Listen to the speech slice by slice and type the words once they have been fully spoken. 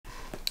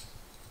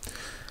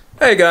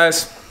Hey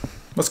guys,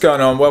 what's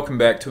going on? Welcome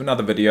back to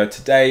another video.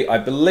 Today I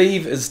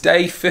believe is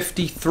day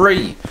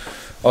 53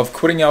 of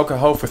quitting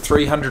alcohol for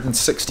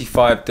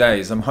 365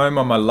 days. I'm home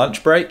on my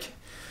lunch break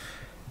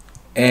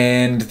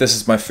and this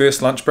is my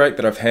first lunch break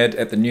that I've had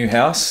at the new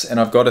house, and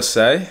I've got to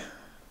say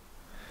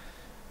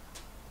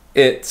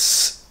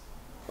it's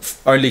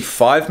only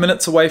 5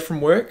 minutes away from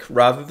work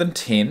rather than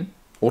 10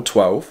 or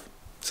 12,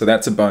 so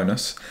that's a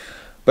bonus.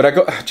 But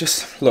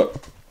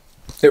look,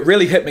 it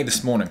really hit me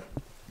this morning.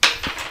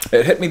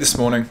 It hit me this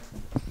morning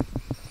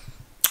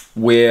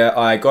where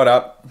I got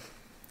up,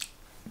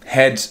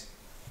 had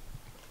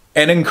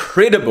an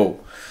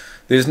incredible,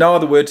 there's no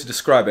other word to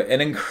describe it,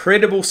 an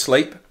incredible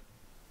sleep,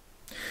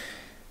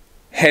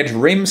 had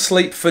REM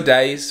sleep for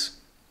days,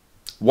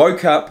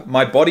 woke up,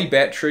 my body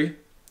battery,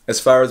 as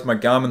far as my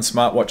Garmin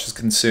smartwatch is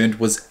concerned,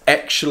 was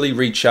actually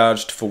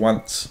recharged for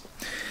once.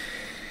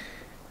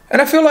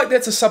 And I feel like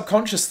that's a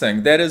subconscious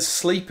thing. That is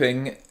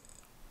sleeping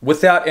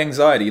without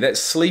anxiety. That's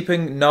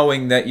sleeping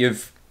knowing that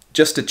you've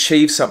just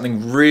achieved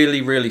something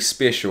really, really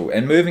special.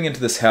 And moving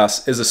into this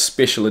house is a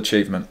special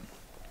achievement.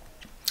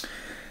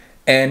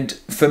 And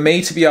for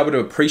me to be able to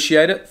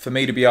appreciate it, for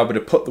me to be able to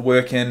put the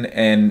work in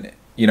and,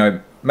 you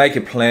know, make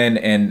a plan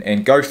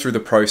and go through the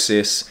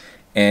process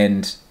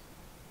and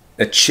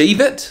achieve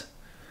it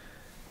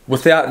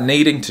without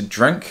needing to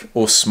drink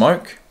or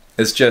smoke,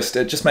 is just,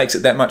 it just makes it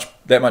that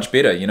much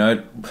better, you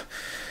know.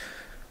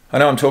 I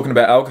know I'm talking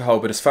about alcohol,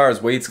 but as far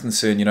as weed's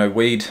concerned, you know,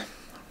 weed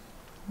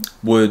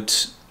would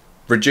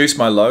reduce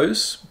my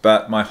lows,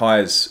 but my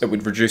highs, it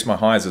would reduce my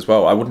highs as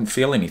well. I wouldn't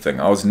feel anything.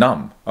 I was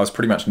numb. I was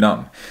pretty much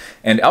numb.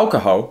 And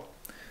alcohol,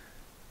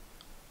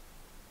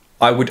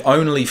 I would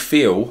only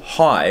feel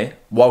high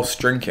whilst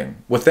drinking.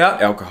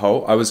 Without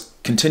alcohol, I was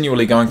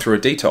continually going through a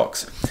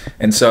detox.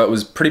 And so it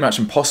was pretty much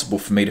impossible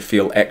for me to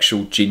feel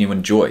actual,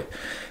 genuine joy.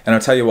 And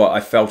I'll tell you what, I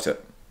felt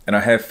it. And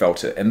I have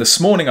felt it. And this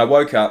morning I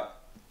woke up,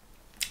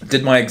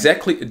 did my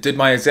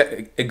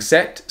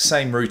exact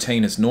same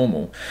routine as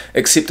normal,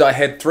 except I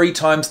had 3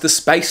 times the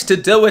space to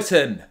do it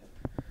in.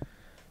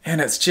 And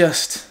it's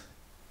just,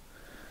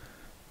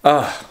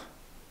 it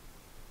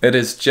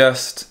is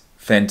just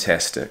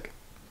fantastic.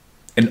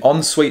 An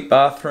ensuite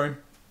bathroom,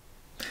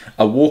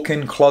 a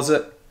walk-in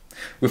closet.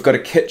 We've got a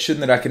kitchen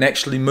that I can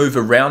actually move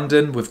around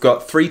in. We've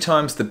got 3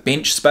 times the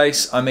bench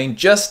space. I mean,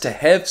 just to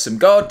have some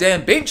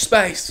goddamn bench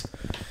space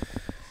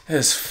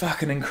is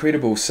fucking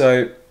incredible.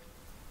 So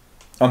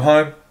I'm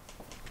home.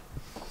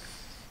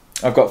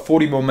 I've got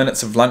 40 more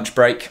minutes of lunch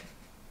break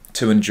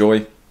to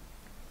enjoy.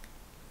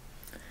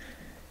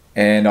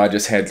 And I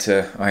had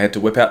to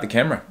whip out the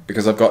camera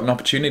because I've got an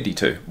opportunity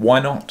to. Why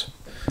not?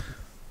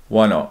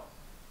 Why not?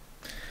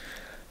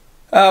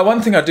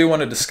 One thing I do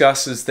want to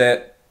discuss is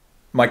that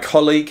my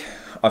colleague,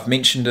 I've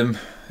mentioned him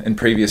in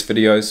previous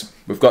videos,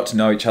 we've got to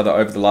know each other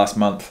over the last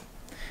month,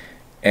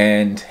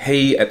 and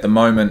he at the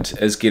moment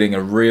is getting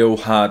a real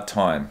hard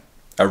time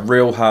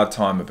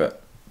of it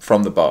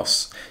from the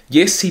boss.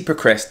 Yes, he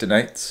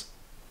procrastinates.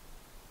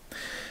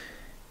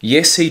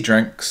 Yes, he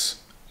drinks.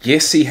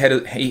 Yes,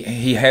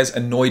 he has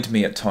annoyed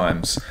me at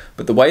times.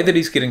 But the way that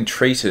he's getting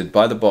treated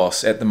by the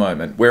boss at the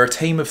moment, we're a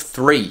team of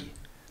 3.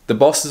 The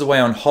boss is away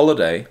on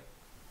holiday,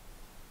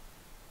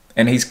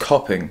 and he's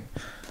copping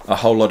a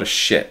whole lot of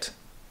shit.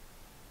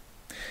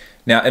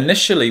 Now,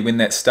 initially, when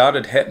that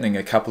started happening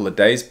a couple of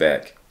days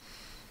back,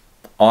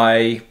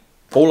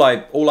 all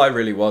I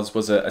really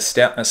was a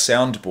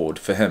soundboard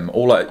for him.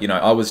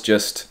 I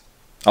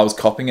was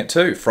copying it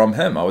too from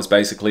him. I was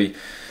basically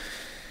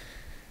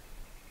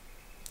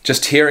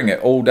just hearing it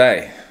all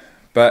day.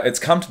 But it's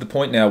come to the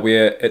point now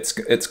where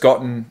it's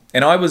gotten,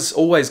 and I was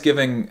always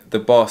giving the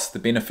boss the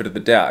benefit of the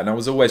doubt, and I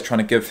was always trying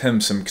to give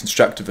him some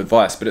constructive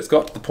advice, but it's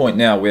got to the point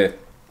now where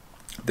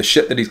the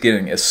shit that he's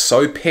getting is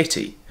so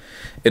petty.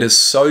 It is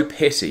so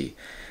petty,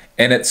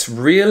 and it's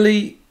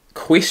really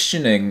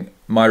questioning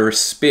my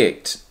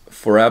respect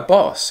for our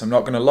boss. I'm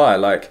not going to lie,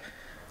 like,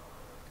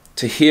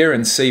 to hear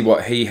and see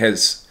what he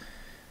has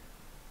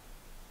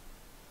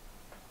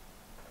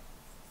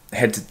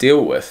had to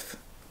deal with.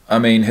 I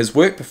mean, his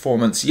work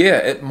performance, yeah,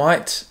 it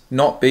might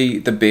not be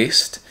the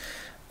best.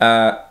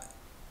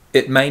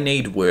 It may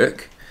need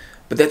work,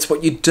 but that's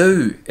what you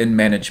do in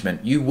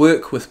management. You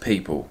work with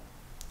people.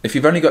 If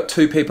you've only got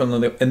 2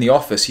 people in the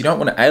office, you don't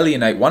want to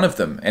alienate one of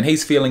them. And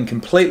he's feeling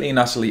completely and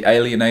utterly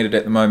alienated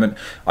at the moment.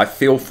 I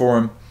feel for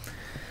him.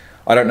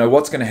 I don't know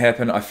what's going to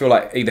happen. I feel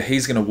like either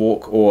he's going to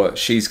walk or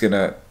she's going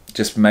to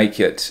just make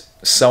it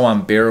so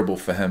unbearable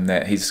for him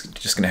that he's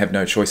just going to have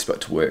no choice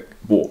but to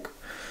walk.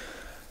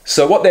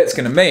 So what that's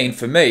going to mean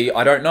for me,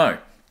 I don't know.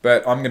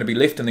 But I'm going to be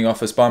left in the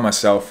office by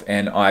myself,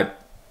 and I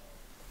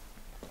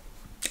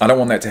don't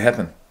want that to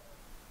happen.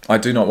 I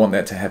do not want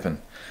that to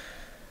happen.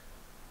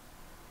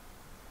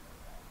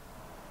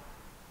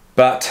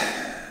 But,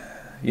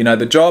 you know,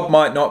 the job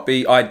might not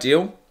be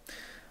ideal.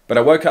 But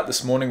I woke up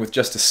this morning with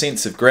just a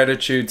sense of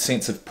gratitude,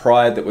 sense of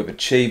pride that we've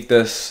achieved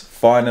this,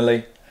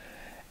 finally.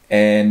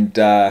 And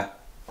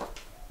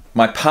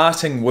my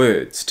parting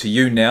words to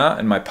you now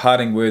and my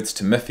parting words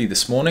to Miffy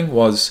this morning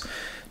was,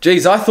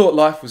 geez, I thought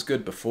life was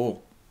good before.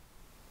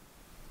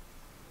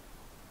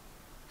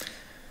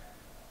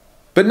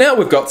 But now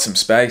we've got some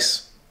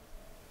space.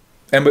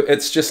 And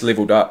it's just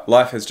leveled up.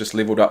 Life has just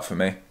leveled up for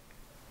me.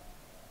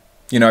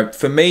 You know,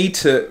 for me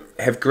to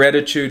have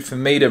gratitude, for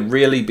me to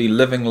really be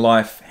living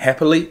life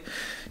happily,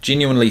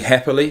 genuinely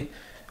happily,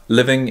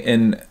 living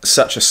in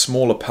such a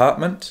small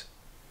apartment.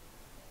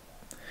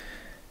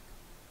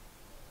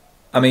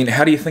 I mean,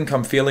 how do you think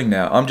I'm feeling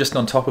now? I'm just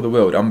on top of the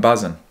world. I'm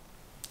buzzing.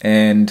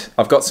 And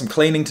I've got some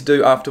cleaning to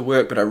do after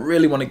work, but I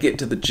really want to get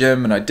to the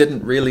gym, and I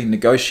didn't really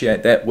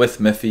negotiate that with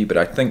Miffy, but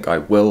I think I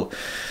will.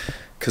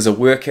 Because a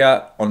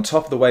workout, on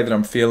top of the way that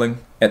I'm feeling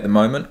at the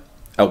moment,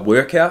 a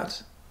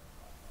workout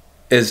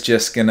is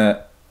just going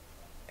to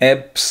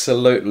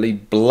absolutely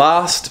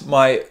blast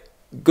my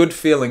good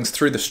feelings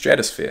through the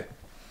stratosphere.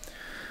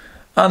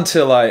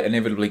 Until I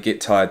inevitably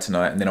get tired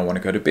tonight and then I want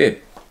to go to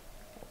bed.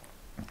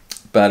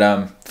 But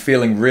I'm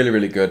feeling really,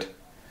 really good.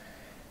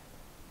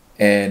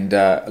 And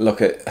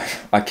look,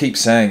 I keep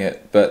saying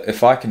it, but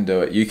if I can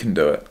do it, you can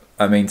do it.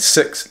 I mean,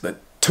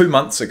 2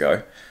 months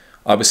ago,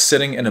 I was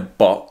sitting in a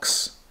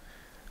box,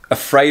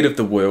 afraid of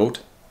the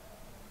world,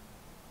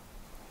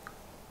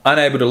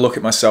 unable to look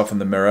at myself in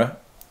the mirror,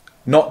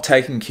 not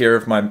taking care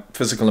of my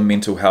physical and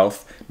mental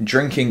health,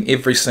 drinking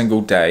every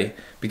single day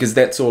because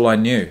that's all I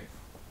knew.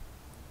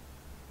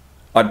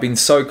 I'd been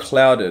so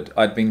clouded,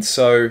 I'd been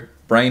so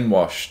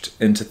brainwashed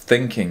into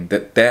thinking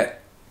that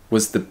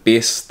was the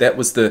best, that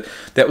was the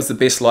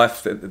best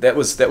life, that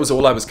was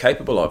all I was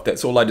capable of,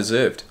 that's all I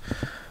deserved.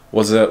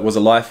 Was a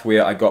life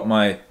where I got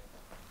my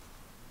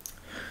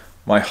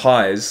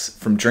highs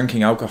from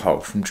drinking alcohol,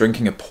 from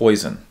drinking a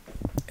poison.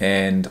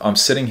 And I'm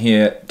sitting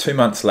here 2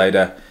 months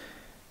later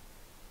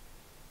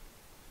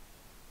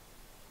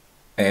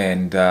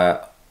and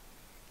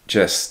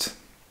just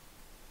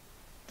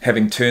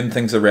having turned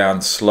things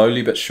around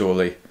slowly but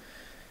surely.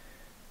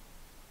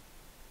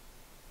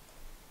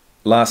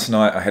 Last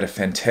night I had a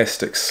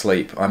fantastic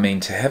sleep. I mean,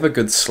 to have a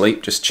good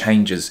sleep just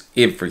changes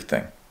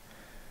everything.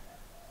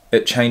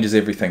 It changes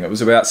everything. It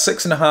was about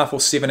 6.5 or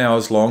 7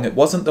 hours long. It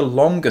wasn't the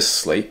longest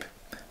sleep,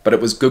 but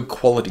it was good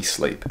quality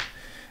sleep.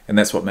 And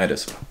that's what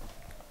matters.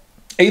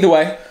 Either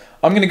way,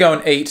 I'm going to go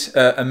and eat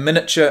a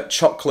miniature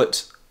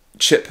chocolate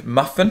chip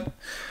muffin.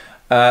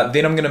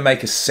 Then I'm going to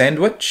make a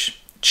sandwich,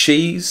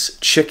 cheese,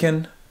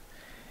 chicken,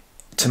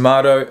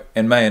 tomato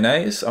and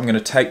mayonnaise. I'm going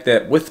to take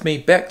that with me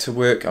back to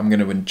work. I'm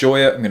going to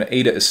enjoy it. I'm going to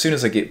eat it as soon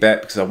as I get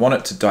back because I want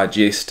it to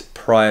digest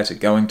prior to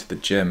going to the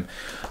gym.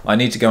 I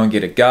need to go and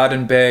get a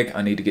garden bag.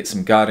 I need to get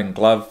some garden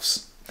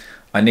gloves.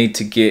 I need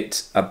to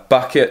get a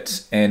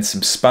bucket and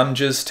some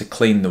sponges to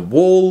clean the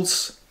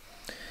walls.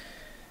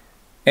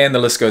 And the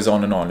list goes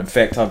on and on. In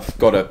fact, I've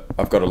got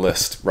a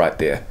list right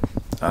there.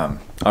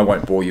 I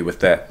won't bore you with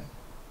that.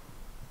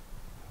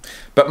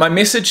 But my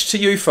message to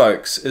you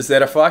folks is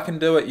that if I can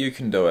do it, you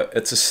can do it.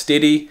 It's a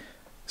steady,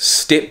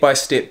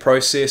 step-by-step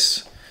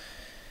process.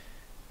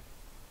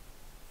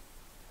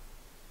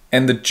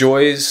 And the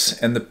joys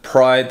and the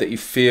pride that you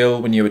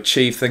feel when you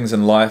achieve things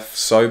in life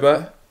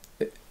sober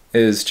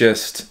is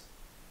just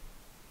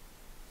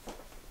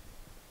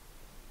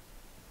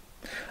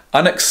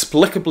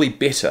inexplicably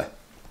better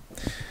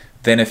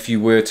than if you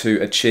were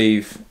to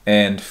achieve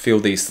and feel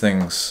these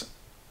things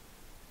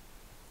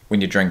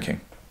when you're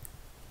drinking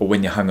or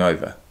when you're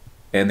hungover.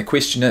 And the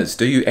question is,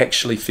 do you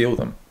actually feel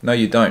them? No,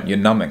 you don't. You're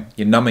numbing.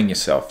 You're numbing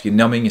yourself. You're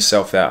numbing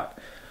yourself out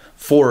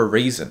for a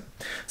reason.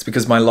 It's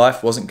because my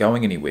life wasn't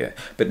going anywhere,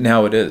 but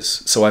now it is.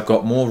 So I've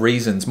got more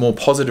reasons, more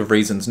positive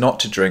reasons not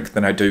to drink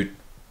than I do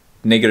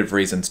negative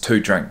reasons to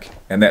drink.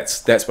 And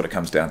that's what it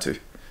comes down to,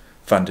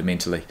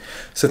 fundamentally.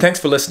 So thanks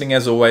for listening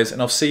as always,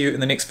 and I'll see you in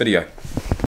the next video.